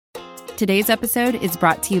Today's episode is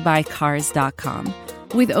brought to you by Cars.com.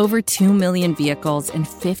 With over 2 million vehicles and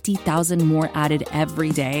 50,000 more added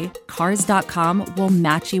every day, Cars.com will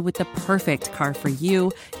match you with the perfect car for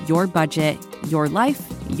you, your budget, your life,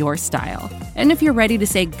 your style. And if you're ready to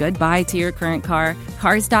say goodbye to your current car,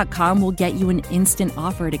 Cars.com will get you an instant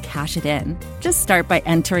offer to cash it in. Just start by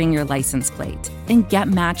entering your license plate and get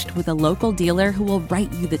matched with a local dealer who will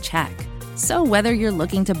write you the check. So whether you're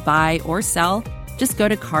looking to buy or sell, just go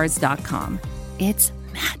to Cars.com. It's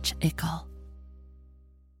magical.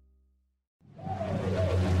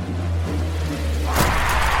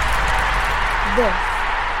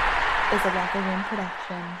 This is a Locker Room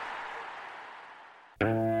production.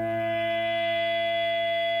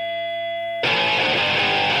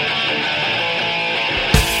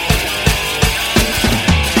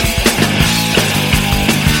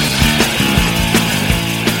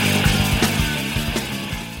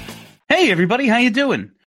 Hey everybody, how you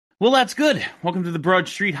doing? Well, that's good. Welcome to the Broad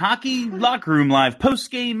Street Hockey Locker Room Live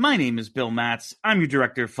Postgame. My name is Bill Matz. I'm your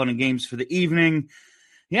director of fun and games for the evening.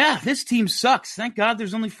 Yeah, this team sucks. Thank God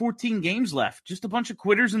there's only 14 games left. Just a bunch of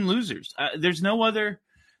quitters and losers. There's no other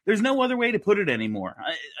way to put it anymore.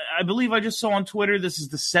 I believe I just saw on Twitter this is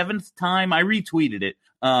the 7th time. I retweeted it,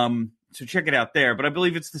 so check it out there. But I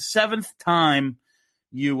believe it's the 7th time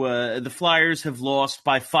the Flyers have lost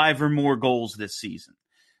by 5 or more goals this season.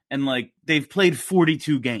 And, they've played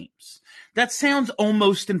 42 games. That sounds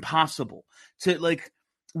almost impossible. To,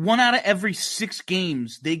 1 out of every 6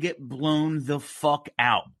 games, they get blown the fuck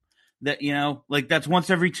out. That, that's once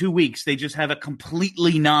every 2 weeks. They just have a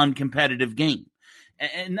completely non-competitive game.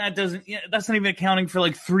 And that's not even accounting for,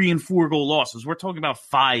 3 and 4 goal losses. We're talking about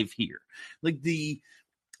 5 here. The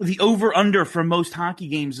over-under for most hockey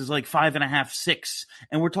games is 5.5, 6.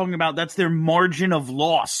 And we're talking about that's their margin of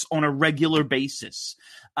loss on a regular basis.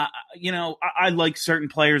 I like certain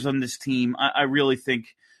players on this team. I really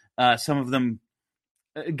think some of them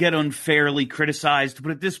get unfairly criticized.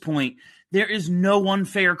 But at this point, there is no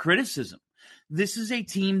unfair criticism. This is a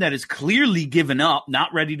team that is clearly given up,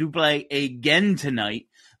 not ready to play again tonight.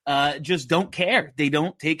 Just don't care. They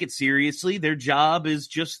don't take it seriously. Their job is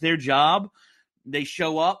just their job. They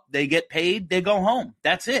show up, they get paid, they go home.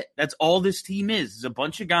 That's it. That's all this team is a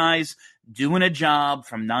bunch of guys doing a job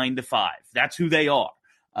from 9 to 5. That's who they are.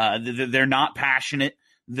 They're not passionate.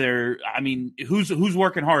 Who's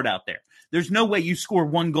working hard out there? There's no way you score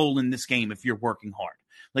 1 goal in this game if you're working hard.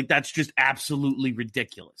 That's just absolutely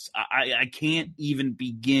ridiculous. I can't even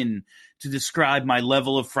begin to describe my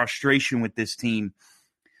level of frustration with this team.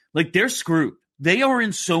 They're screwed. They are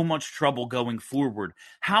in so much trouble going forward.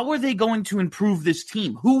 How are they going to improve this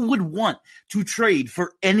team? Who would want to trade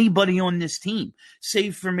for anybody on this team,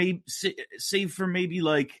 save for maybe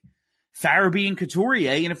Farabee and Couturier?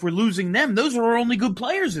 And if we're losing them, those are our only good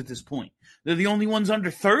players at this point. They're the only ones under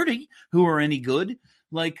 30 who are any good.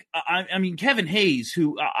 Kevin Hayes,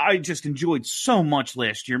 who I just enjoyed so much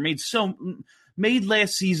last year, made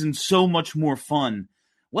last season so much more fun.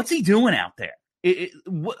 What's he doing out there?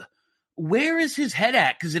 Where is his head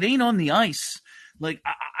at? Because it ain't on the ice.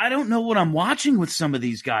 I don't know what I'm watching with some of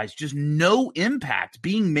these guys. Just no impact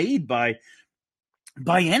being made by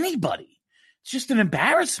anybody. It's just an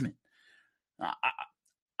embarrassment.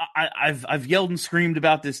 I've yelled and screamed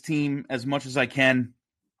about this team as much as I can.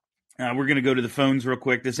 We're gonna go to the phones real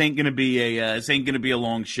quick. This ain't gonna be a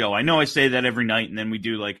long show. I know I say that every night, and then we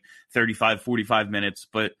do 35, 45 minutes.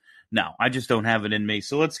 But no, I just don't have it in me.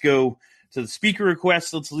 So let's go to the speaker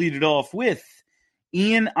requests. Let's lead it off with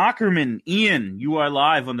Ian Ackerman. Ian, you are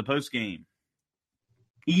live on the post game.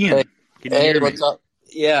 Ian, can you hear me? What's up?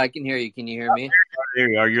 Yeah, I can hear you. Can you hear me? There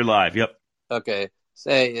you are. You're live. Yep. Okay.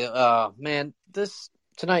 Man, this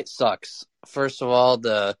tonight sucks. First of all,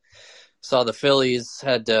 saw the Phillies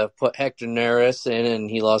had to put Hector Neris in, and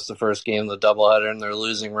he lost the first game of the doubleheader, and they're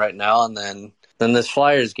losing right now. And then this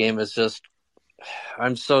Flyers game is just,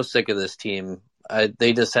 I'm so sick of this team.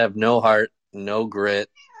 They just have no heart, no grit.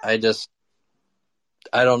 I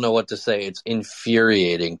don't know what to say. It's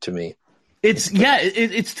infuriating to me. It's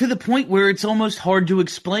to the point where it's almost hard to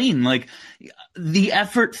explain. The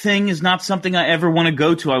effort thing is not something I ever want to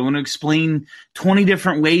go to. I want to explain 20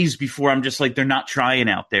 different ways before I'm just they're not trying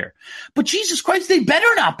out there. But Jesus Christ, they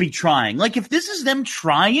better not be trying. If this is them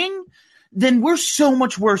trying, then we're so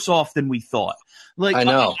much worse off than we thought. I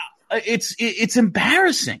know. It's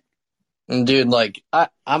embarrassing. And dude,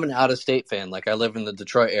 I'm an out-of-state fan. I live in the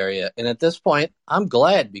Detroit area. And at this point, I'm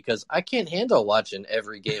glad because I can't handle watching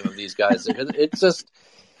every game of these guys.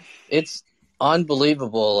 It's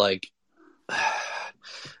unbelievable.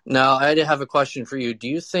 Now, I have a question for you. Do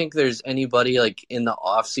you think there's anybody, in the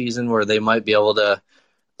off-season where they might be able to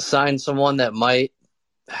sign someone that might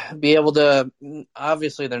be able to.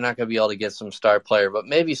 Obviously, they're not going to be able to get some star player, but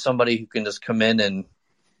maybe somebody who can just come in and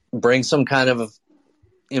bring some kind of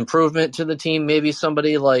improvement to the team. Maybe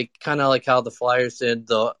somebody like kind of like how the Flyers did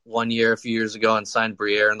the 1 year a few years ago and signed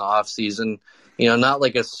Briere in the offseason. Not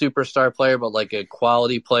like a superstar player, but like a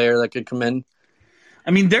quality player that could come in. I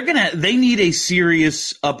mean, they need a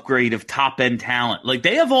serious upgrade of top-end talent. Like,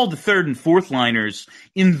 they have all the third and fourth liners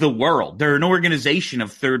in the world. They're an organization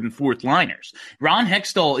of third and fourth liners. Ron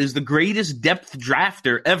Hextall is the greatest depth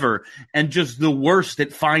drafter ever and just the worst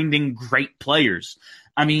at finding great players.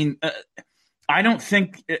 I mean, I don't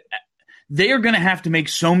think they are going to have to make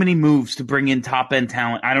so many moves to bring in top-end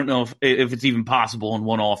talent. I don't know if it's even possible in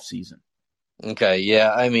one offseason. Okay,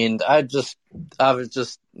 yeah. I mean, I was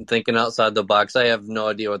just thinking outside the box. I have no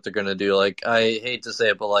idea what they're gonna do. Like, I hate to say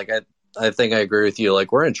it, but like, I think I agree with you.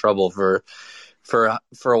 Like, we're in trouble for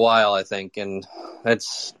a while, I think, and I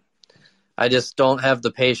just don't have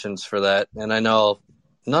the patience for that, and I know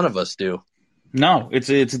none of us do. No,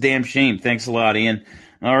 it's a damn shame. Thanks a lot, Ian.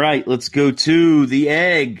 All right, let's go to the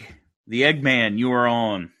Egg. The Eggman, you are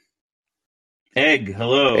on. Egg,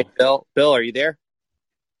 hello. Hey, Bill, are you there?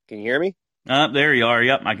 Can you hear me? There you are.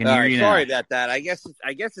 Yep, I can hear you now. Sorry about that. I guess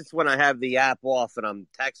it's when I have the app off and I'm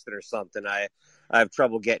texting or something. I have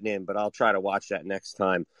trouble getting in, but I'll try to watch that next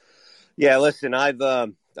time. Yeah, listen, I've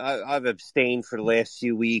abstained for the last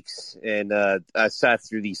few weeks, and I sat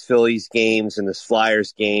through these Phillies games and this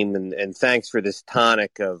Flyers game, and thanks for this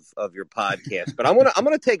tonic of your podcast. But I'm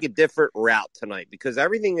gonna take a different route tonight because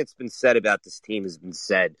everything that's been said about this team has been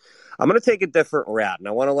said. I'm gonna take a different route, and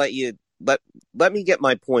I want to let me get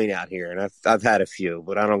my point out here, and I've had a few,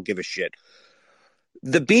 but I don't give a shit.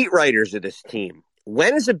 The beat writers of this team.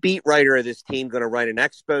 When is a beat writer of this team going to write an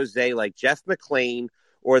expose like Jeff McLean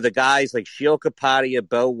or the guys like Sheil Kapadia,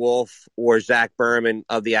 Bo Wolf, or Zach Berman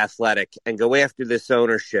of The Athletic and go after this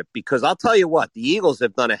ownership? Because I'll tell you what, the Eagles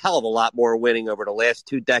have done a hell of a lot more winning over the last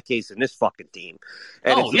 2 decades than this fucking team.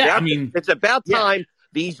 And it's about time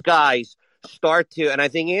these guys start to, and I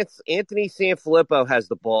think Anthony Sanfilippo has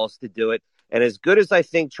the balls to do it. And as good as I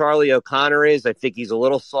think Charlie O'Connor is, I think he's a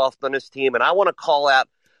little soft on his team. And I want to call out,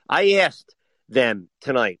 I asked them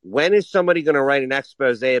tonight, when is somebody going to write an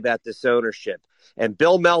expose about this ownership? And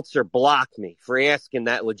Bill Meltzer blocked me for asking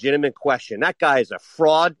that legitimate question. That guy is a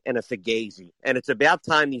fraud and a fugazi. And it's about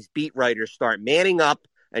time these beat writers start manning up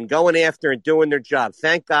and going after and doing their job.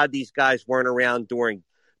 Thank God these guys weren't around during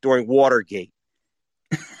Watergate.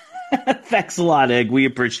 Thanks a lot, Egg. We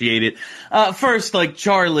appreciate it. First, like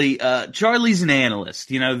Charlie's an analyst.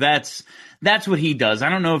 That's what he does. I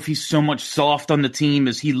don't know if he's so much soft on the team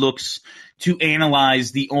as he looks to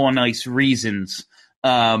analyze the on-ice reasons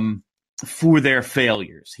for their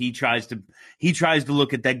failures. He tries to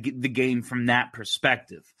look at the game from that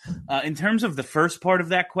perspective. In terms of the first part of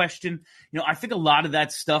that question, I think a lot of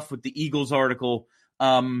that stuff with the Eagles article,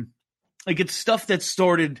 it's stuff that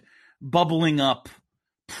started bubbling up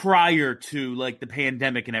prior to like the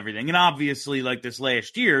pandemic and everything. And obviously like this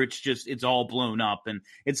last year, it's all blown up and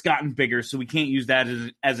it's gotten bigger. So we can't use that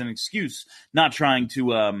as an excuse, not trying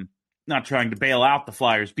to bail out the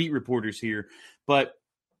Flyers beat reporters here. But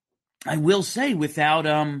I will say without,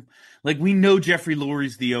 we know Jeffrey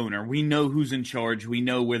Lurie's the owner. We know who's in charge. We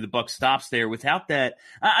know where the buck stops there. Without that,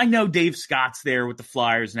 I know Dave Scott's there with the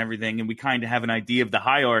Flyers and everything, and we kind of have an idea of the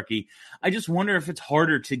hierarchy. I just wonder if it's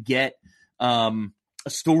harder to get, a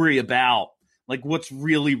story about like what's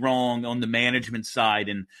really wrong on the management side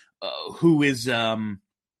and who is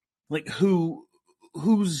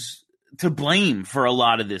who's to blame for a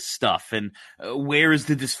lot of this stuff and where is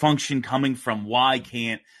the dysfunction coming from? Why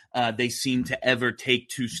can't they seem to ever take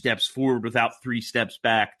 2 steps forward without 3 steps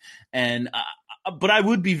back? And but I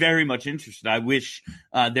would be very much interested. I wish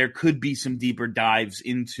there could be some deeper dives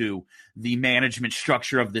into the management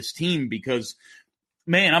structure of this team because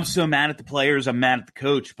man, I'm so mad at the players. I'm mad at the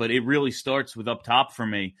coach, but it really starts with up top for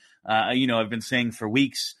me. I've been saying for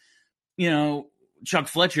weeks, Chuck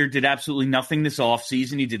Fletcher did absolutely nothing this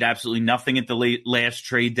offseason. He did absolutely nothing at the last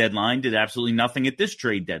trade deadline, did absolutely nothing at this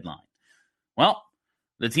trade deadline. Well,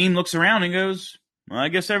 the team looks around and goes, well, I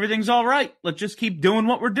guess everything's all right. Let's just keep doing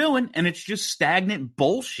what we're doing. And it's just stagnant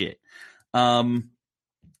bullshit.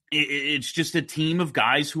 It's just a team of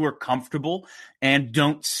guys who are comfortable and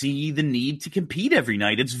don't see the need to compete every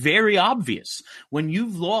night. It's very obvious. When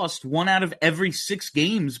you've lost 1 out of every 6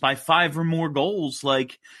 games by 5 or more goals,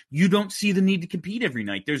 you don't see the need to compete every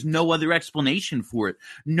night. There's no other explanation for it.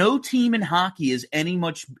 No team in hockey is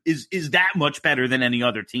that much better than any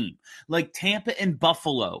other team. Like Tampa and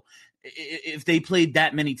Buffalo, if they played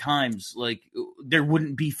that many times, like there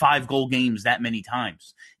wouldn't be 5-goal games that many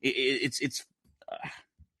times. Let's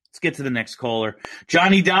get to the next caller.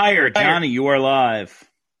 Johnny Dyer. Johnny, you are live.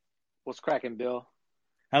 What's cracking, Bill?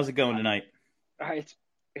 How's it going tonight?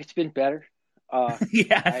 It's been better.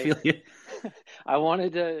 Yeah, I feel you. I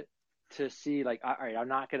wanted to see, like, all right, I'm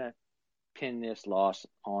not going to pin this loss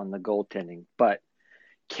on the goaltending, but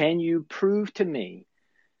can you prove to me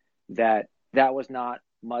that was not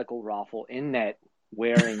Michael Raffle in net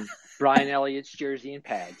wearing Brian Elliott's jersey and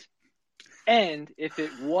pads? And if it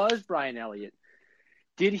was Brian Elliott,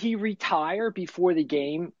 did he retire before the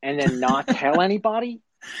game and then not tell anybody?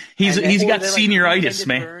 He's got senioritis,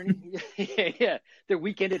 man. Yeah. The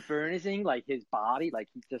weekend at Bernizing, like his body, like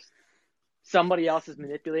he just somebody else is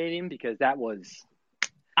manipulating him, because that's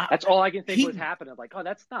all I can think was happening. Like, oh,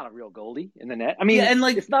 that's not a real goalie in the net. I mean, and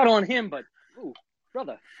like, it's not on him, but ooh,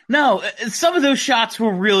 brother. No, some of those shots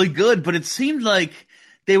were really good, but it seemed like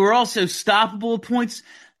they were also stoppable at points.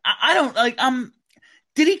 I don't like.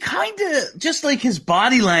 Did he kind of just like his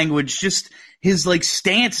body language, just his like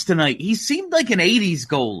stance tonight? He seemed like an '80s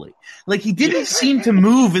goalie. Like he didn't seem to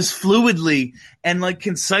move as fluidly and like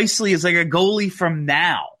concisely as like a goalie from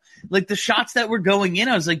now. Like the shots that were going in,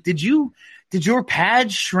 I was like, did your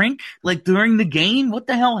pad shrink like during the game? What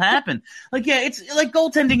the hell happened? Like, yeah, it's like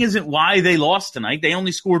goaltending isn't why they lost tonight. They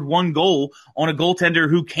only scored 1 goal on a goaltender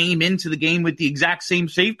who came into the game with the exact same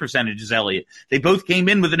save percentage as Elliott. They both came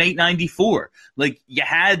in with an .894. Like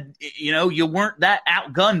you weren't that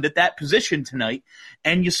outgunned at that position tonight,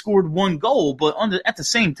 and you scored 1 goal. But at the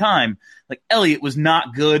same time, like Elliott was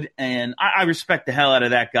not good, and I respect the hell out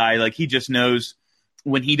of that guy. Like he just knows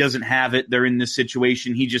when he doesn't have it, they're in this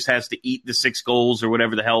situation. He just has to eat the 6 goals or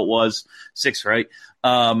whatever the hell it was. 6, right?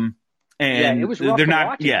 And it was rough they're to not,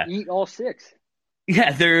 watch him eat all 6.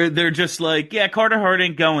 Yeah, they're just like, yeah, Carter Hart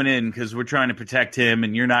ain't going in because we're trying to protect him,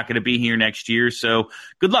 and you're not going to be here next year. So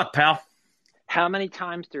good luck, pal. How many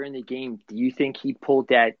times during the game do you think he pulled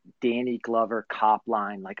that Danny Glover cop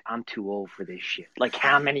line? Like, I'm too old for this shit. Like,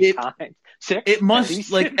 how many times? 6? It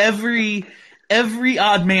must, like, every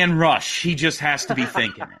odd man rush, he just has to be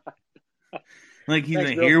thinking it. Like, he's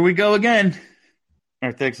like, here we go again. All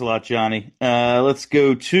right, thanks a lot, Johnny. Let's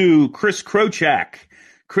go to Chris Krochak.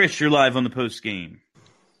 Chris, you're live on the post game.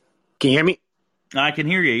 Can you hear me? I can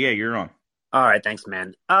hear you. Yeah, you're on. All right, thanks,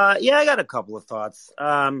 man. Yeah, I got a couple of thoughts.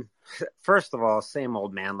 First of all, same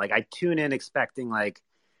old man. Like, I tune in expecting, like,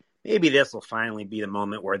 maybe this will finally be the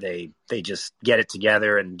moment where they just get it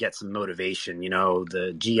together and get some motivation. You know,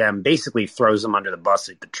 the GM basically throws them under the bus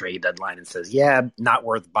at the trade deadline and says, yeah, not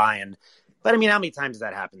worth buying. But, I mean, how many times has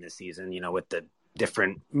that happened this season, you know, with the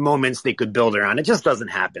different moments they could build around? It just doesn't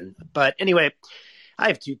happen. But anyway, I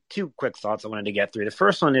have two quick thoughts I wanted to get through. The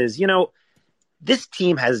first one is, you know, this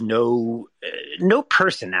team has no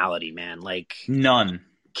personality, man. Like, none.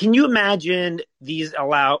 Can you imagine these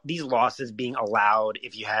losses being allowed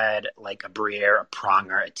if you had like a Briere, a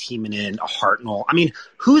Pronger, a Timonen, a Hartnell? I mean,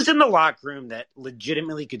 who's in the locker room that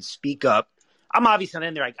legitimately could speak up? I'm obviously not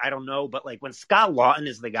in there. Like, I don't know. But like when Scott Lawton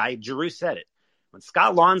is the guy, Giroux said it. When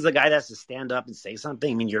Scott Lawton's the guy that has to stand up and say something,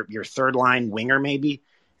 I mean, your third line winger maybe.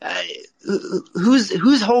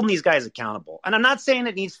 Who's holding these guys accountable? And I'm not saying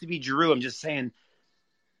it needs to be Giroux. I'm just saying,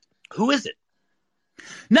 who is it?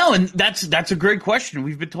 No, and that's a great question.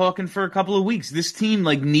 We've been talking for a couple of weeks. This team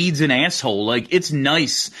like needs an asshole. Like, it's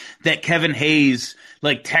nice that Kevin Hayes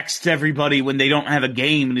like texts everybody when they don't have a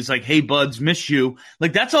game and he's like, "Hey buds, miss you."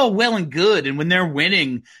 Like, that's all well and good, and when they're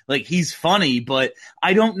winning, like, he's funny, but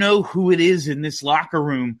I don't know who it is in this locker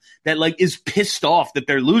room that like is pissed off that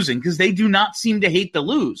they're losing, because they do not seem to hate to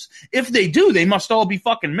lose. If they do, they must all be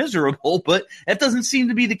fucking miserable, but that doesn't seem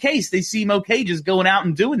to be the case. They seem okay just going out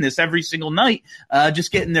and doing this every single night,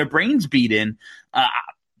 just getting their brains beat in.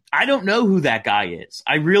 I don't know who that guy is.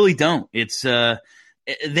 I really don't. It's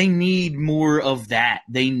they need more of that.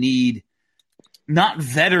 They need not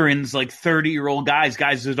veterans like 30-year-old guys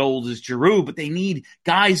as old as Giroux, but they need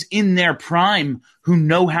guys in their prime who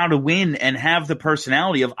know how to win and have the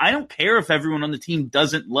personality of, I don't care if everyone on the team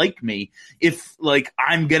doesn't like me, if like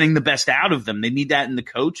I'm getting the best out of them. They need that in the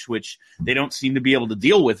coach, which they don't seem to be able to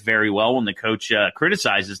deal with very well when the coach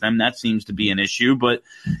criticizes them. That seems to be an issue. But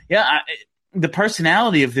yeah, the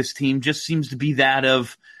personality of this team just seems to be that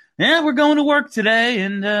of, yeah, we're going to work today,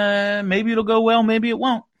 and maybe it'll go well, maybe it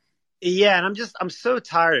won't. Yeah, and I'm so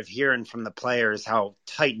tired of hearing from the players how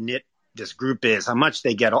tight-knit this group is, how much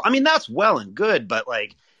they get. I mean, that's well and good, but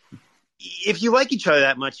like, if you like each other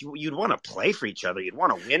that much, you'd want to play for each other. You'd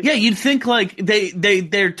want to win. Yeah, you'd think like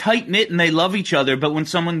they're tight knit and they love each other, but when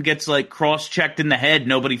someone gets like cross checked in the head,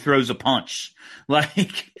 nobody throws a punch.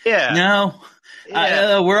 Like, Yeah. no,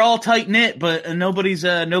 Yeah. we're all tight knit, but nobody's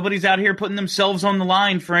out here putting themselves on the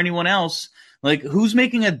line for anyone else. Like, who's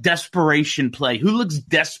making a desperation play? Who looks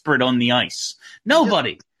desperate on the ice?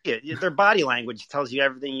 Nobody. Yeah, their body language tells you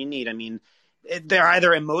everything you need. I mean, they're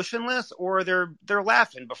either emotionless or they're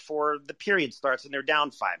laughing before the period starts and they're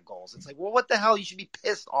down 5 goals. It's like, well, what the hell? You should be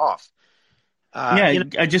pissed off. I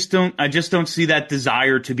just don't see that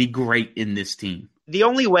desire to be great in this team. The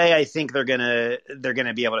only way I think they're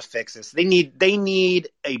gonna be able to fix this, they need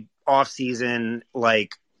a off season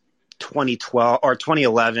like 2012 or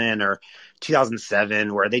 2011 or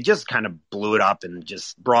 2007 where they just kind of blew it up and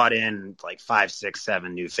just brought in like 5, 6,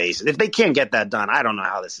 7 new faces. If they can't get that done, I don't know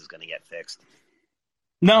how this is going to get fixed.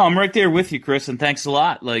 No, I'm right there with you, Chris, and thanks a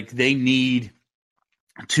lot. Like, they need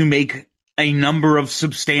to make a number of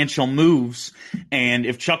substantial moves, and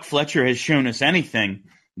if Chuck Fletcher has shown us anything,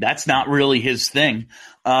 that's not really his thing.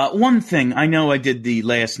 One thing, I know I did the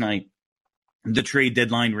last night, the trade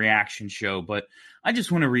deadline reaction show, but I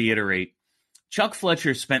just want to reiterate, Chuck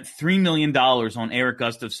Fletcher spent $3 million on Eric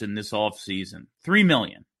Gustafsson this offseason. $3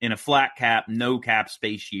 million in a flat cap, no cap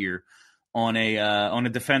space year on a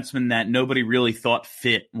defenseman that nobody really thought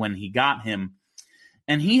fit when he got him.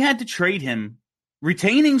 And he had to trade him,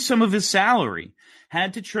 retaining some of his salary,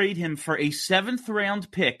 had to trade him for a 7th-round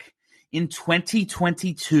pick in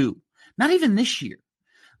 2022. Not even this year.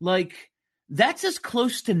 Like, that's as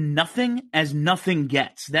close to nothing as nothing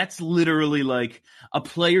gets. That's literally like a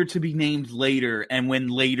player to be named later, and when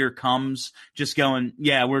later comes, just going,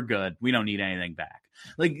 yeah, we're good. We don't need anything back.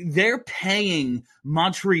 Like, they're paying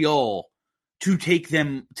Montreal to take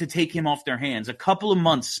him off their hands. A couple of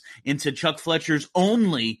months into Chuck Fletcher's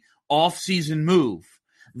only off-season move,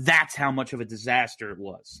 that's how much of a disaster it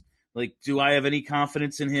was. Like, do I have any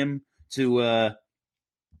confidence in him to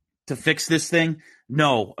fix this thing?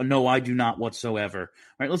 No, I do not whatsoever. All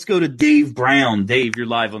right, let's go to Dave Brown. Dave, you're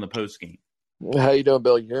live on the postgame. How you doing,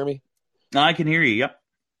 Bill? You hear me? I can hear you, yep.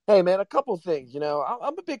 Hey, man, a couple of things.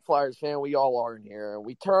 I'm a big Flyers fan. We all are in here.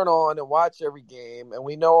 We turn on and watch every game, and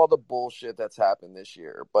we know all the bullshit that's happened this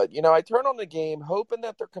year. But, I turn on the game hoping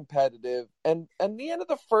that they're competitive, and at the end of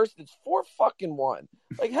the first, it's 4-1.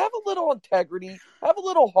 Like, have a little integrity, have a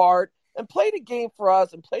little heart, and play the game for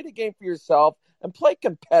us, and play the game for yourself, and play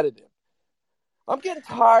competitive. I'm getting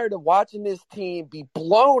tired of watching this team be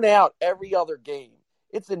blown out every other game.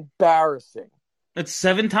 It's embarrassing. That's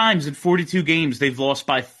 7 times in 42 games they've lost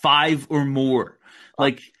by 5 or more.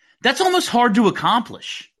 Like, that's almost hard to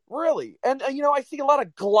accomplish. Really. And, I see a lot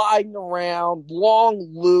of gliding around, long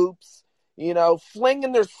loops,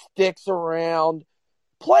 flinging their sticks around.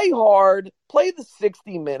 Play hard, play the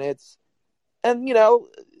 60 minutes, and,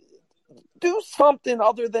 do something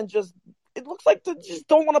other than just, it looks like they just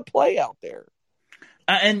don't want to play out there.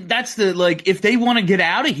 And that's the, like, if they want to get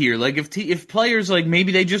out of here, like, if players, like,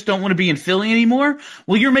 maybe they just don't want to be in Philly anymore,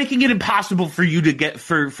 well, you're making it impossible for you to get,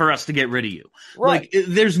 for us to get rid of you. Right. Like,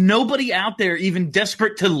 there's nobody out there even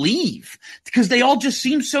desperate to leave because they all just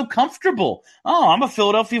seem so comfortable. Oh, I'm a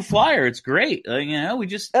Philadelphia Flyer. It's great. We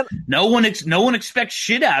just, no one expects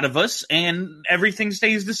shit out of us, and everything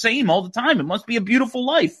stays the same all the time. It must be a beautiful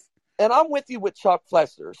life. And I'm with you with Chuck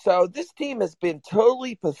Fletcher. So this team has been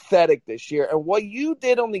totally pathetic this year. And what you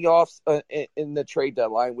did on the in the trade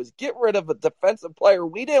deadline was get rid of a defensive player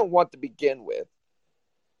we didn't want to begin with.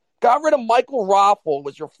 Got rid of Michael Raffl,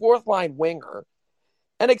 was your 4th-line winger,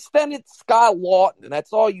 and extended Scott Lawton. And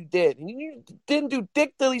that's all you did. And you didn't do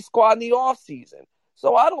Dick Dilly squad in the offseason.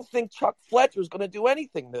 So I don't think Chuck Fletcher is going to do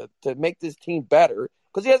anything to make this team better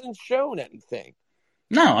because he hasn't shown anything.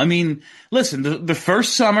 No, I mean, listen, the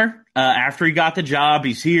first summer, after he got the job,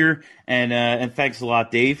 he's here, and thanks a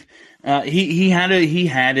lot, Dave. He had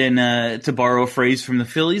to borrow a phrase from the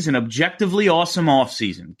Phillies, an objectively awesome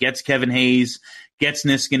offseason. Gets Kevin Hayes, gets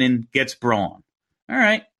Niskanen, gets Braun. All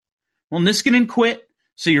right. Well, Niskanen quit,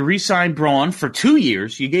 so you re-signed Braun for 2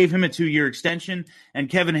 years. You gave him a 2-year extension, and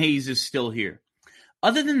Kevin Hayes is still here.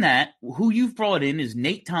 Other than that, who you've brought in is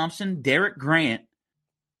Nate Thompson, Derek Grant,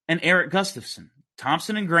 and Eric Gustafsson.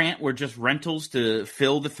 Thompson and Grant were just rentals to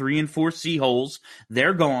fill the 3 and 4 C holes.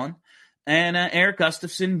 They're gone. And Eric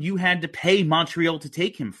Gustafsson, you had to pay Montreal to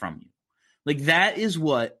take him from you. Like, that is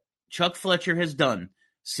what Chuck Fletcher has done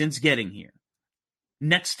since getting here.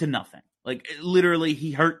 Next to nothing. Like, literally,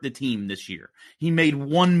 he hurt the team this year. He made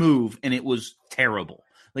one move, and it was terrible.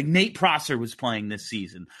 Like, Nate Prosser was playing this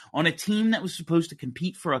season on a team that was supposed to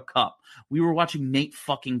compete for a cup. We were watching Nate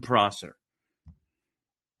fucking Prosser.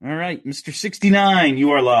 All right, Mr. 69,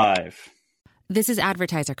 you are live. This is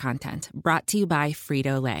advertiser content brought to you by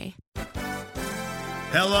Frito-Lay.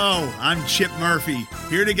 Hello, I'm Chip Murphy,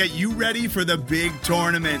 here to get you ready for the big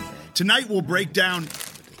tournament. Tonight we'll break down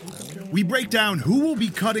who will be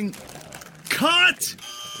cutting. Cut!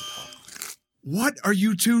 What are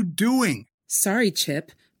you two doing? Sorry,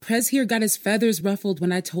 Chip. Prez here got his feathers ruffled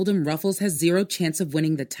when I told him Ruffles has zero chance of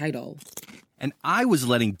winning the title. And I was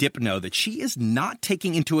letting Dip know that she is not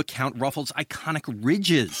taking into account Ruffles' iconic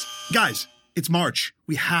ridges. Guys, it's March.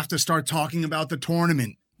 We have to start talking about the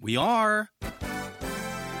tournament. We are.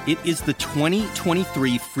 It is the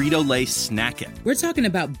 2023 Frito-Lay Snack It. We're talking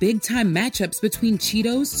about big-time matchups between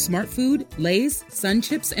Cheetos, Smart Food, Lay's, Sun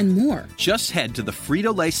Chips, and more. Just head to the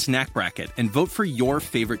Frito-Lay Snack Bracket and vote for your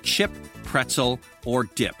favorite chip, pretzel, or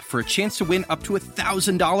dip for a chance to win up to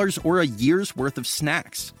 $1,000 or a year's worth of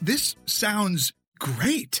snacks. This sounds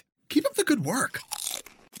great. Keep up the good work.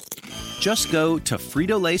 Just go to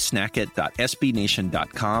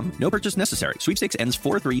fritolaysnackit.sbnation.com. No purchase necessary. Sweepstakes ends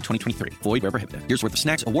 4/3/2023. Void where prohibited. Year's worth of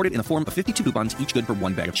snacks awarded in the form of 52 coupons, each good for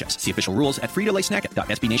one bag of chips. See official rules at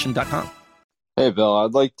fritolaysnackit.sbnation.com. Hey, Bill,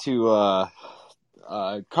 I'd like to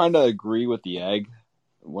kind of agree with the egg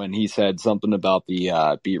when he said something about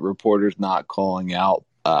the beat reporters not calling out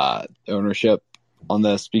ownership on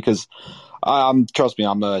this, because trust me,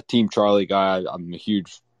 I'm a Team Charlie guy. I'm a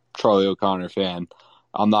huge Charlie O'Connor fan.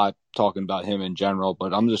 I'm not talking about him in general,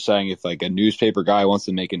 but I'm just saying if like a newspaper guy wants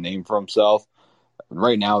to make a name for himself,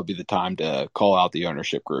 right now would be the time to call out the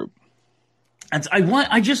ownership group.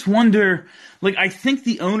 I just wonder, like, I think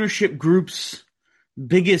the ownership group's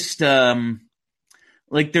biggest, their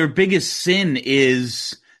biggest sin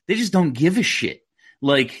is they just don't give a shit.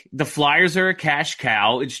 Like, the Flyers are a cash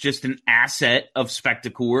cow. It's just an asset of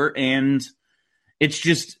Spectacor, and it's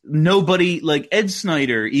just nobody, like Ed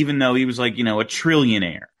Snyder, even though he was like, a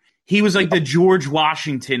trillionaire. He was like the George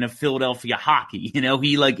Washington of Philadelphia hockey.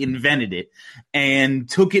 He like invented it and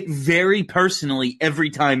took it very personally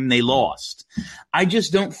every time they lost. I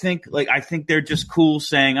just don't think, I think they're just cool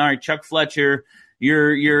saying, all right, Chuck Fletcher,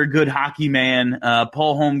 you're a good hockey man.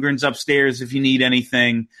 Paul Holmgren's upstairs if you need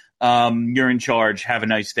anything. You're in charge. Have a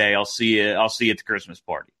nice day. I'll see you at the Christmas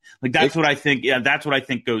party. Like, that's what I think. Yeah, that's what I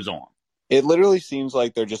think goes on. It literally seems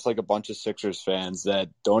like they're just like a bunch of Sixers fans that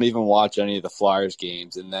don't even watch any of the Flyers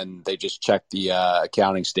games, and then they just check the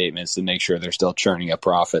accounting statements to make sure they're still churning a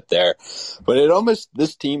profit there. But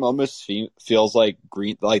this team almost feels like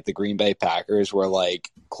the Green Bay Packers, where like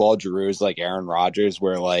Claude Giroux is like Aaron Rodgers,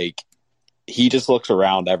 where like he just looks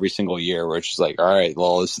around every single year, where it's just like, all right,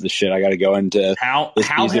 well, this is the shit I got to go into. How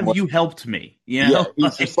have you helped me? Yeah,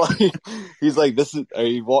 he's just like, he's like, this is.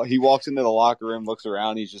 He walks into the locker room, looks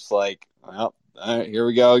around, he's just like, well, all right, here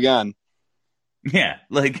we go again. Yeah,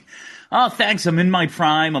 like, oh, thanks. I'm in my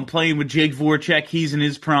prime. I'm playing with Jake Voracek. He's in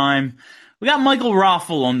his prime. We got Michael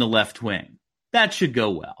Raffle on the left wing. That should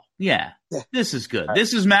go well. Yeah, this is good.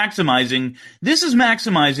 This is maximizing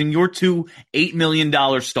your two $8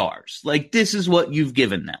 million stars. Like, this is what you've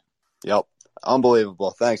given them. Yep.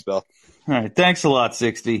 Unbelievable. Thanks, Bill. All right. Thanks a lot,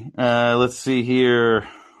 60. Let's see here.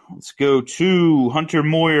 Let's go to Hunter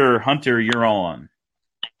Moyer. Hunter, you're on.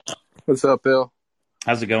 What's up, Bill?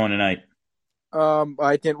 How's it going tonight?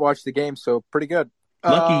 I didn't watch the game, so pretty good.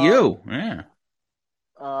 Lucky you. Yeah.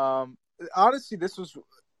 Honestly,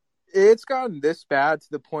 it's gotten this bad to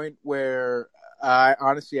the point where I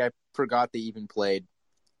forgot they even played.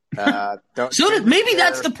 Maybe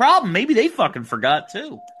that's the problem. Maybe they fucking forgot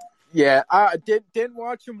too. Yeah, I didn't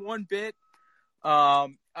watch them one bit.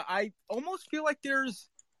 I almost feel like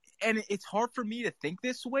and it's hard for me to think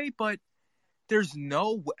this way, but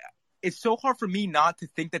it's so hard for me not to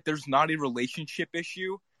think that there's not a relationship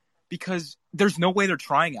issue, because there's no way they're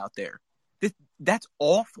trying out there. That's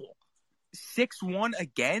awful. 6-1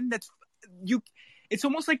 again. It's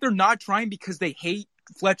almost like they're not trying because they hate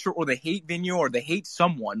Fletcher or they hate Vigneault or they hate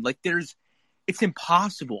someone. Like, it's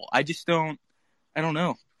impossible. I don't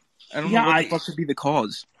know. I don't know what the fuck should be the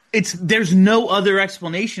cause. There's no other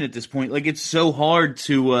explanation at this point. Like, it's so hard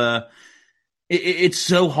to it's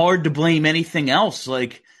so hard to blame anything else.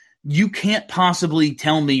 Like, you can't possibly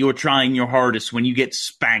tell me you're trying your hardest when you get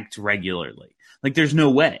spanked regularly. Like, there's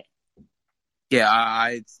no way. Yeah,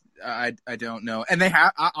 I don't know. And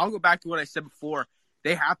I'll go back to what I said before.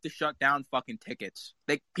 They have to shut down fucking tickets.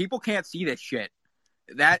 People can't see this shit.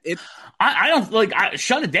 I don't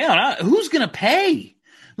shut it down. Who's gonna pay?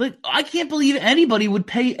 Like, I can't believe anybody would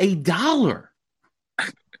pay $1.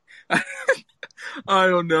 I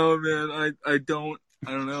don't know, man. I don't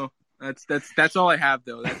know. That's all I have,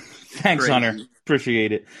 though. Thanks, crazy. Hunter.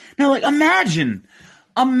 Appreciate it. Now, like, imagine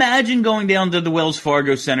Imagine going down to the Wells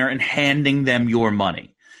Fargo Center and handing them your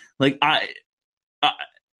money. Like,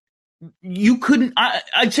 you couldn't.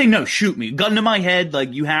 I'd say no. Shoot me, gun to my head.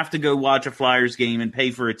 Like, you have to go watch a Flyers game and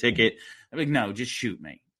pay for a ticket. I'm like, no, just shoot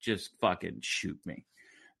me. Just fucking shoot me.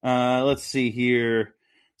 Let's see here.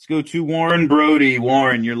 Let's go to Warren Brody.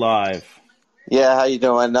 Warren, you're live. Yeah, how you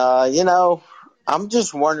doing? I'm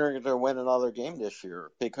just wondering if they'll win another game this year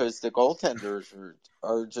because the goaltenders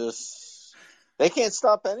are just they can't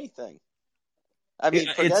stop anything. I mean,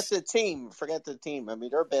 forget the team. I mean,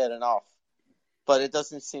 they're bad enough, but it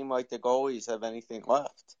doesn't seem like the goalies have anything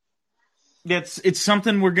left. It's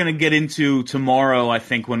something we're going to get into tomorrow, I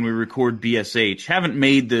think, when we record BSH. Haven't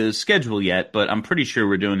made the schedule yet, but I'm pretty sure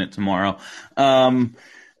we're doing it tomorrow.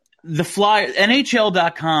 The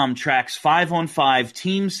NHL.com tracks 5-on-5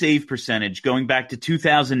 team save percentage going back to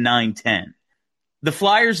 2009-10. The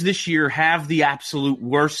Flyers this year have the absolute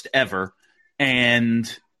worst ever, and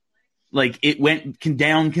like it went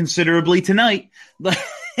down considerably tonight.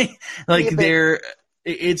 They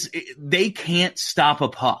can't stop a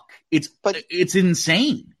puck. It's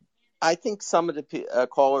insane. I think some of the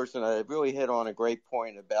callers and I really hit on a great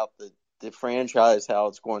point about the franchise, how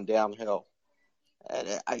it's going downhill.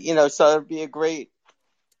 And so it'd be a great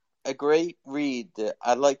read.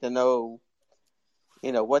 I'd like to know,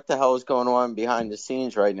 what the hell is going on behind the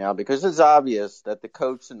scenes right now, because it's obvious that the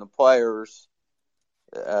coach and the players,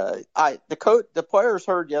 the players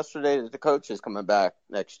heard yesterday that the coach is coming back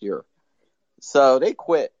next year, so they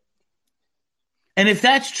quit. And if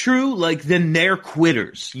that's true, then they're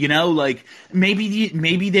quitters,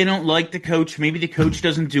 maybe they don't like the coach. Maybe the coach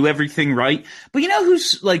doesn't do everything right. But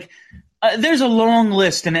who's there's a long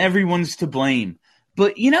list and everyone's to blame.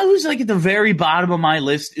 But who's at the very bottom of my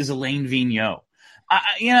list is Alain Vigneault.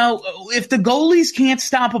 If the goalies can't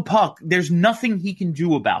stop a puck, there's nothing he can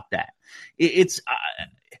do about that. If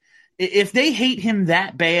they hate him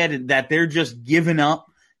that bad that they're just giving up,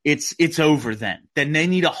 it's over then. Then they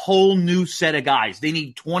need a whole new set of guys. They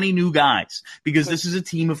need 20 new guys because this is a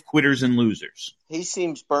team of quitters and losers. He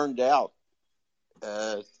seems burned out.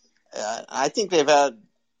 I think they've had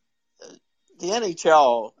the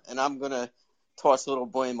NHL, and I'm going to toss a little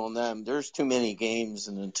blame on them. There's too many games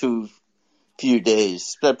in too few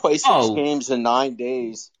days. They play 6 games in 9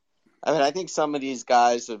 days. I mean, I think some of these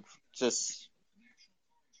guys have just –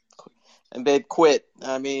 and they've quit.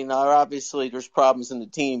 I mean, obviously there's problems in the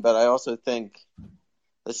team, but I also think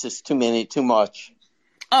it's just too much.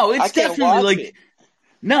 Oh, it's definitely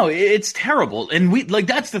no, it's terrible. And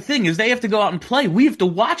that's the thing is they have to go out and play. We have to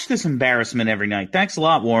watch this embarrassment every night. Thanks a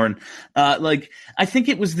lot, Warren. I think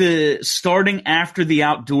it was the starting after the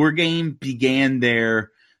outdoor game began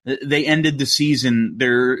they ended the season.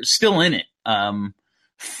 They're still in it.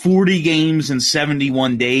 40 games in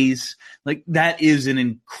 71 days. That is an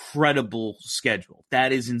incredible schedule.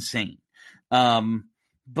 That is insane.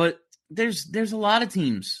 But there's a lot of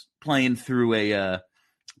teams playing through a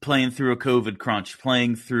COVID crunch,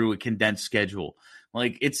 playing through a condensed schedule.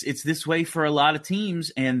 It's this way for a lot of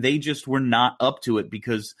teams, and they just were not up to it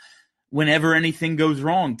because whenever anything goes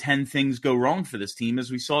wrong, 10 things go wrong for this team,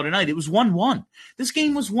 as we saw tonight. It was 1-1. This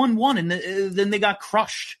game was 1-1, and then they got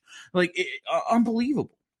crushed.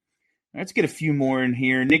 Unbelievable. Let's get a few more in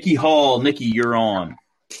here. Nikki Hall. Nikki, you're on.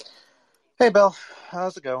 Hey, Bill.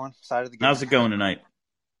 How's it going? Side of the game. How's it going tonight?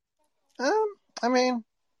 I mean,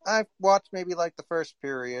 I watched maybe the first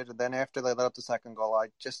period, and then after they let up the second goal,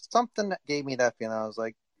 something that gave me that feeling. I was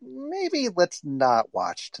like, maybe let's not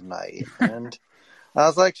watch tonight. And I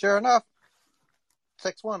was like, sure enough,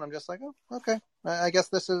 6-1. I'm just like, oh, okay. I guess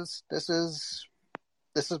this is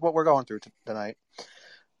what we're going through tonight.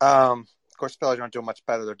 Of course, the Phillies aren't doing much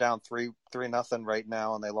better. They're down 3-0 right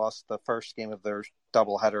now, and they lost the first game of their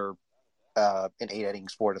doubleheader in 8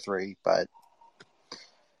 innings, 4-3. But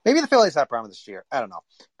maybe the Phillies have a problem this year. I don't know.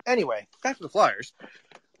 Anyway, back to the Flyers.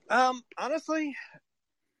 Honestly,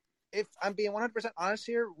 if I'm being 100% honest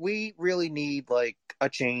here, we really need a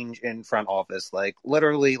change in front office.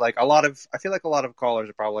 Literally, I feel like a lot of callers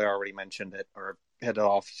have probably already mentioned it or hit it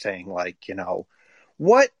off saying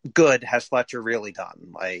what good has Fletcher really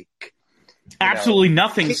done? Absolutely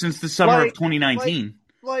nothing since the summer of 2019.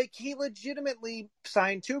 He legitimately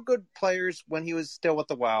signed 2 good players when he was still with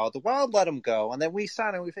the Wild. The Wild let him go, and then we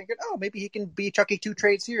signed him. We figured, maybe he can be chucking 2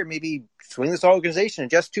 trades here, maybe swing this organization in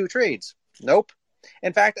just 2 trades. Nope.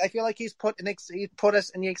 In fact, I feel like he's put us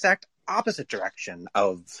in the exact opposite direction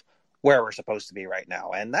of where we're supposed to be right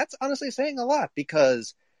now, and that's honestly saying a lot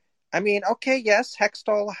because, I mean, okay, yes,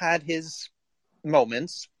 Hextall had his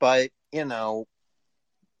moments, but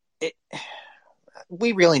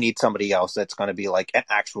we really need somebody else that's going to be an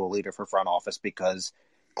actual leader for front office because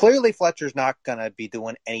clearly Fletcher's not going to be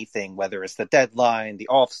doing anything, whether it's the deadline, the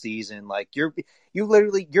off season. Like you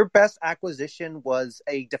literally, your best acquisition was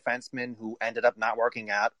a defenseman who ended up not working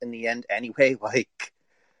out in the end anyway. Like,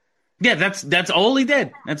 yeah, that's all he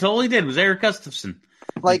did. That's all he did was Eric Gustafsson.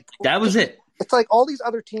 Like that was it. It's like all these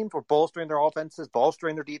other teams were bolstering their offenses,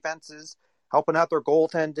 bolstering their defenses, helping out their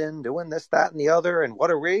goaltending, doing this, that, and the other. And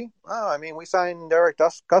what are we? Oh, I mean, we signed Eric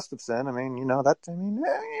Gustafsson. I mean,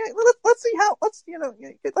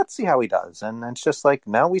 let's see how he does. And it's just like,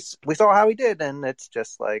 now we saw how he did. And it's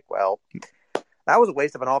just like, well, that was a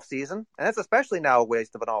waste of an off season. And it's especially now a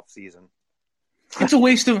waste of an off season. It's a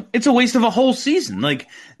waste of a whole season. Like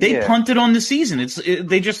they punted on the season.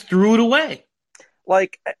 They just threw it away.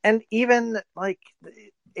 Like, and even like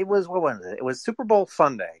it was, what was it? It was Super Bowl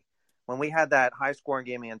Sunday when we had that high scoring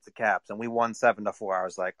game against the Caps and we won 7-4. I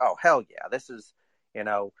was like, oh, hell yeah. This is,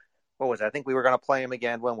 what was it? I think we were going to play him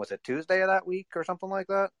again. When was it? Tuesday of that week or something like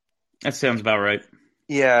that? That sounds about right.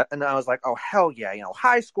 Yeah. And I was like, oh, hell yeah.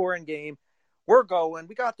 High scoring game. We're going.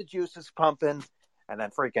 We got the juices pumping. And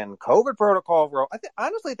then freaking COVID protocol. I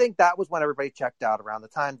honestly think that was when everybody checked out, around the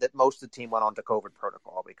time that most of the team went on to COVID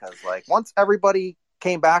protocol. Because, like, once everybody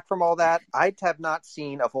came back from all that, I have not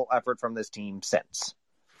seen a full effort from this team since.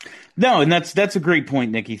 No, and that's a great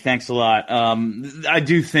point, Nikki. Thanks a lot. I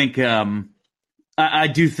do think the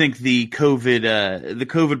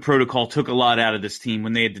COVID protocol took a lot out of this team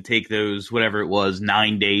when they had to take those, whatever it was,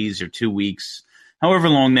 9 days or 2 weeks, however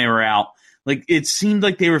long they were out. Like, it seemed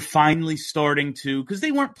like they were finally starting to, because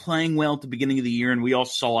they weren't playing well at the beginning of the year, and we all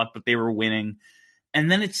saw it, but they were winning. And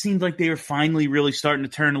then it seemed like they were finally really starting to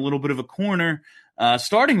turn a little bit of a corner,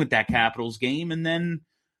 starting with that Capitals game, and then,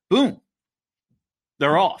 boom,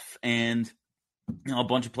 they're off. And a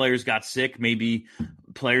bunch of players got sick. Maybe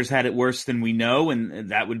players had it worse than we know, and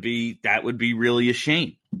that would be really a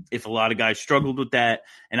shame if a lot of guys struggled with that.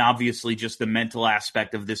 And obviously, just the mental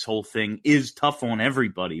aspect of this whole thing is tough on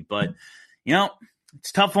everybody, but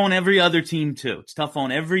it's tough on every other team too. It's tough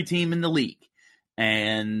on every team in the league,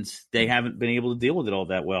 and they haven't been able to deal with it all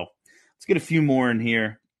that well. Let's get a few more in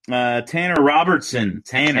here. Tanner Robertson.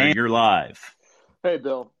 Tanner, you're live. Hey,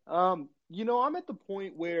 Bill. I'm at the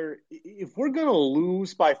point where if we're going to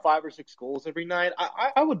lose by 5 or 6 goals every night,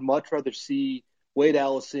 I would much rather see Wade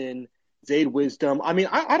Allison, Zade Wisdom. I mean,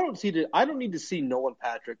 I don't need to see Nolan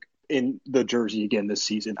Patrick in the jersey again this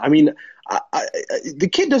season. I mean, the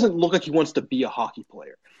kid doesn't look like he wants to be a hockey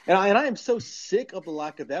player. And I am so sick of the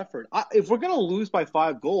lack of effort. If we're going to lose by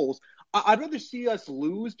 5 goals, I'd rather see us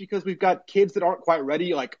lose because we've got kids that aren't quite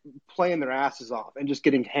ready, like playing their asses off and just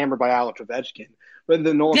getting hammered by Alex Ovechkin. Rather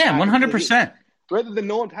than Nolan Patrick 100%. Rather than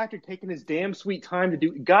Nolan Patrick taking his damn sweet time to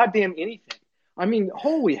do goddamn anything. I mean,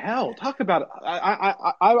 holy hell! Talk about it.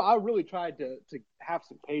 I really tried to have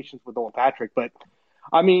some patience with Nolan Patrick, but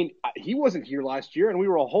I mean, he wasn't here last year, and we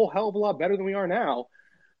were a whole hell of a lot better than we are now.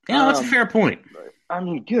 Yeah, that's a fair point. I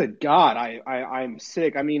mean, good God, I'm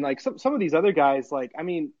sick. I mean, like some of these other guys, like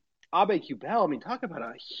Abe Kubel. I mean, talk about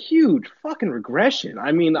a huge fucking regression.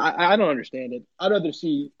 I mean, I don't understand it. I'd rather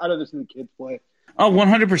see the kids play. Oh,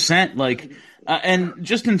 100%. Like, and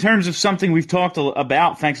just in terms of something we've talked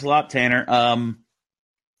about, thanks a lot, Tanner.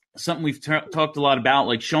 Something we've talked a lot about,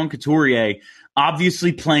 like Sean Couturier,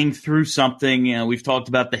 obviously playing through something. We've talked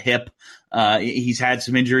about the hip. He's had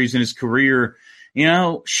some injuries in his career.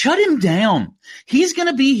 Shut him down. He's going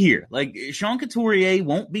to be here. Like, Sean Couturier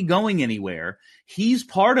won't be going anywhere. He's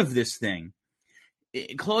part of this thing.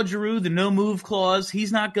 Claude Giroux, the no-move clause,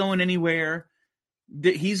 he's not going anywhere.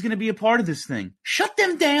 He's going to be a part of this thing. Shut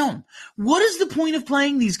them down. What is the point of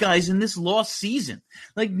playing these guys in this lost season?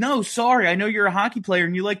 Like, no, sorry. I know you're a hockey player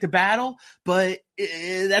and you like to battle, but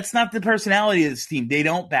that's not the personality of this team. They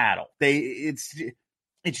don't battle. It's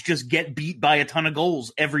just get beat by a ton of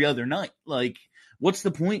goals every other night. Like, what's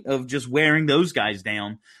the point of just wearing those guys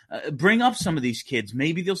down? Bring up some of these kids.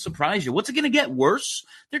 Maybe they'll surprise you. What's it going to get worse?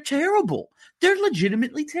 They're terrible. They're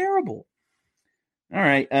legitimately terrible. All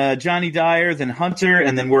right, Johnny Dyer, then Hunter,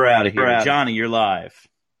 and then we're out of here. Johnny, you're live.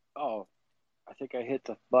 Oh, I think I hit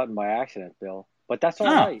the button by accident, Bill. But that's all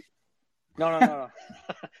right. No.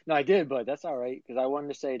 No, I did, but that's all right because I wanted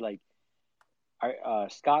to say, like,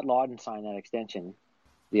 Scott Lawton signed that extension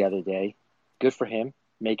the other day. Good for him,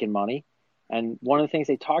 making money. And one of the things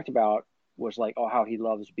they talked about was, like, how he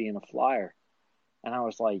loves being a flyer. And I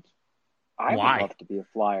was like, I would love to be a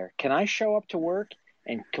flyer. Can I show up to work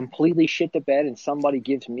and completely shit the bed and somebody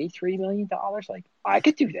gives me $3 million? Like, I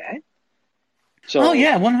could do that. So,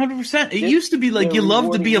 100%. It used to be like you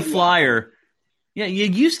love to be a flyer. Yeah, you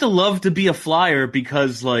used to love to be a flyer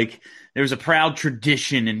because, like, there was a proud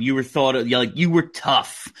tradition, and you were thought of, like you were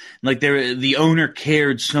tough, like the owner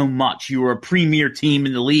cared so much. You were a premier team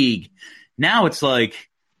in the league. Now it's like,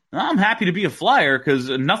 I'm happy to be a Flyer because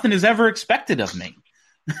nothing is ever expected of me.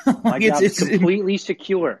 My job's completely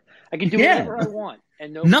secure. I can do whatever I want,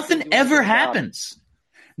 and nothing ever happens.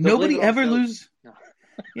 Nobody ever loses. No.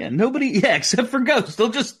 Yeah, nobody. Yeah, except for Ghost. They'll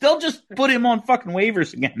just put him on fucking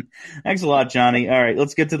waivers again. Thanks a lot, Johnny. All right,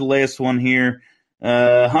 let's get to the last one here.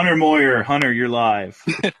 Hunter Moyer. Hunter, you're live.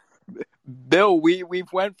 Bill,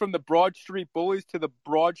 we've went from the Broad Street Bullies to the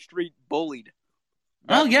Broad Street Bullied.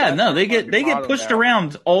 They get pushed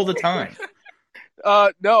around all the time.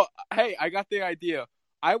 No, hey, I got the idea.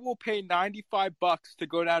 I will pay $95 to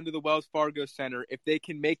go down to the Wells Fargo Center if they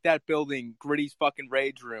can make that building Gritty's fucking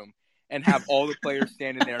rage room and have all the players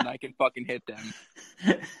standing there and I can fucking hit them.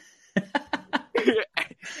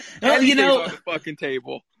 Well, you know, on the fucking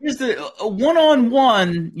table. Here's the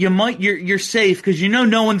one-on-one. You're safe because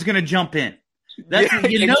no one's gonna jump in. No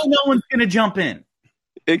one's gonna jump in.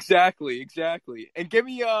 Exactly. And give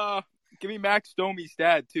me Max Domi's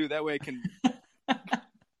dad too. That way I can.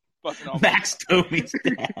 Max Domi's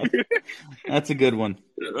dad. That's a good one.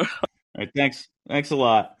 All right, thanks a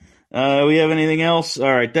lot. We have anything else?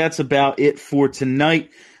 All right, that's about it for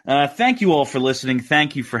tonight. Thank you all for listening.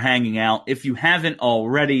 Thank you for hanging out. If you haven't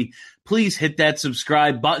already, please hit that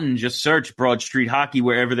subscribe button. Just search Broad Street Hockey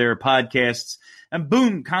wherever there are podcasts. And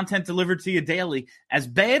boom, content delivered to you daily. As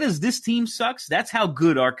bad as this team sucks, that's how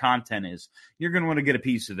good our content is. You're going to want to get a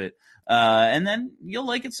piece of it. And then you'll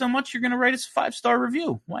like it so much, you're going to write us a 5-star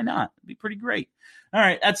review. Why not? It'd be pretty great. All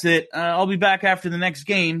right, that's it. I'll be back after the next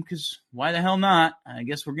game because why the hell not? I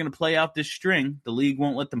guess we're going to play out this string. The league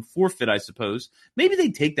won't let them forfeit, I suppose. Maybe they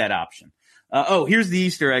take that option. Here's the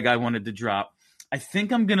Easter egg I wanted to drop. I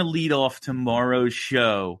think I'm going to lead off tomorrow's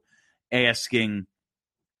show asking,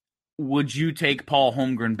 would you take Paul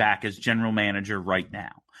Holmgren back as general manager right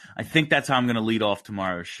now? I think that's how I'm going to lead off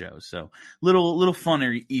tomorrow's show. So little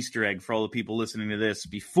fun Easter egg for all the people listening to this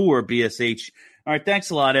before BSH. All right, thanks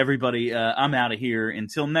a lot, everybody. I'm out of here.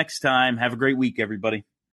 Until next time, have a great week, everybody.